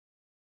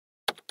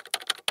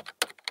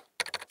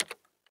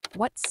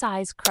What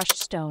size crushed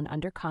stone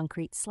under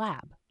concrete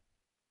slab?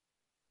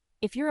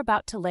 If you're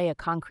about to lay a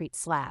concrete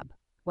slab,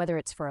 whether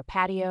it's for a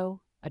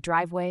patio, a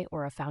driveway,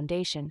 or a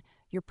foundation,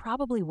 you're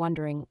probably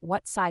wondering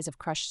what size of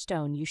crushed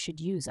stone you should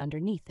use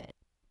underneath it.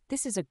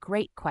 This is a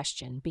great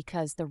question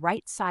because the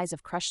right size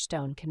of crushed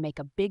stone can make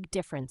a big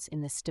difference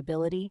in the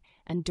stability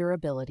and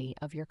durability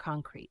of your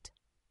concrete.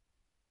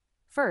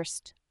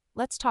 First,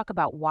 let's talk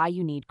about why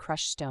you need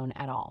crushed stone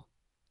at all.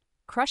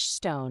 Crushed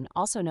stone,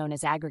 also known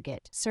as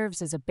aggregate,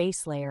 serves as a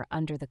base layer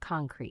under the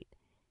concrete.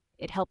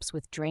 It helps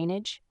with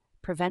drainage,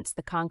 prevents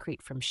the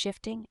concrete from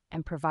shifting,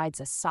 and provides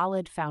a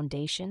solid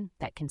foundation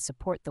that can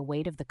support the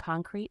weight of the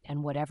concrete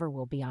and whatever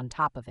will be on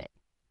top of it.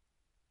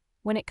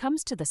 When it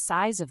comes to the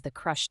size of the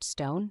crushed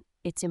stone,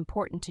 it's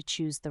important to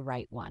choose the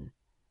right one.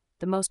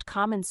 The most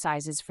common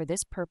sizes for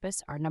this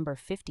purpose are number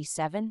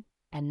 57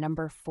 and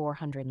number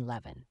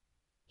 411.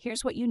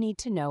 Here's what you need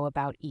to know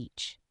about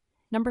each.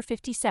 Number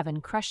 57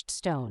 crushed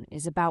stone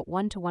is about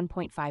 1 to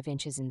 1.5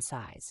 inches in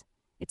size.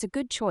 It's a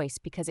good choice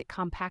because it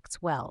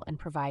compacts well and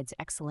provides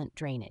excellent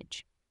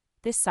drainage.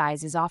 This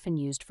size is often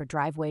used for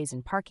driveways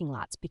and parking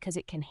lots because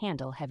it can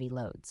handle heavy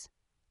loads.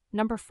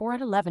 Number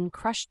 411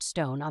 crushed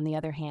stone, on the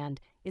other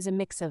hand, is a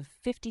mix of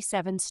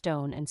 57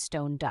 stone and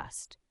stone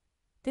dust.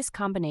 This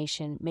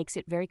combination makes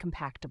it very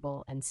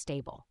compactable and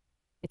stable.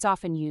 It's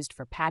often used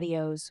for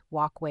patios,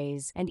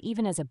 walkways, and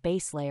even as a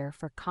base layer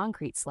for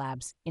concrete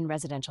slabs in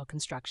residential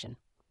construction.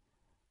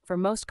 For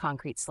most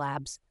concrete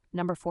slabs,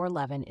 number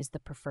 411 is the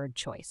preferred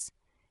choice.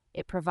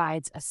 It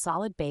provides a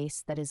solid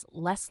base that is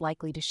less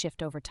likely to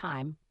shift over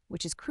time,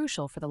 which is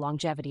crucial for the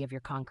longevity of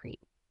your concrete.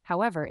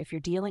 However, if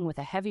you're dealing with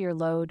a heavier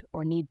load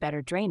or need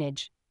better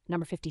drainage,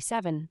 number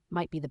 57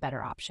 might be the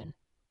better option.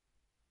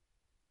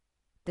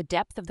 The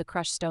depth of the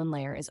crushed stone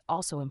layer is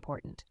also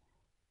important.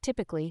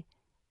 Typically,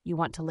 you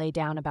want to lay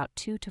down about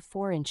 2 to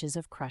 4 inches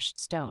of crushed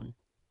stone.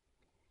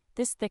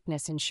 This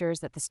thickness ensures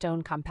that the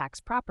stone compacts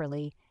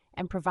properly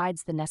and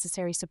provides the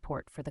necessary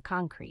support for the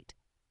concrete.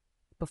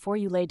 Before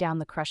you lay down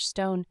the crushed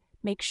stone,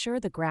 make sure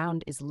the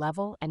ground is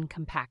level and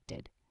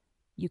compacted.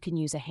 You can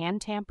use a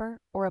hand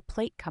tamper or a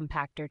plate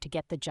compactor to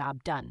get the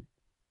job done.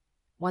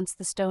 Once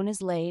the stone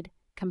is laid,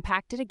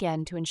 compact it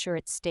again to ensure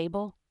it's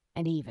stable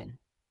and even.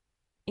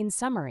 In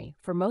summary,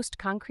 for most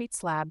concrete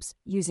slabs,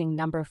 using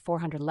number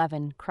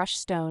 411 crushed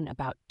stone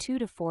about 2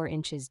 to 4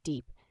 inches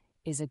deep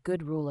is a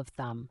good rule of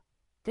thumb.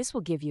 This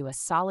will give you a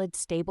solid,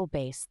 stable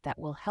base that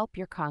will help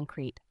your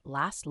concrete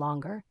last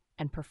longer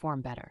and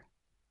perform better.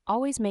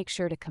 Always make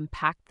sure to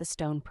compact the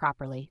stone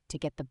properly to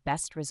get the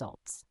best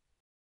results.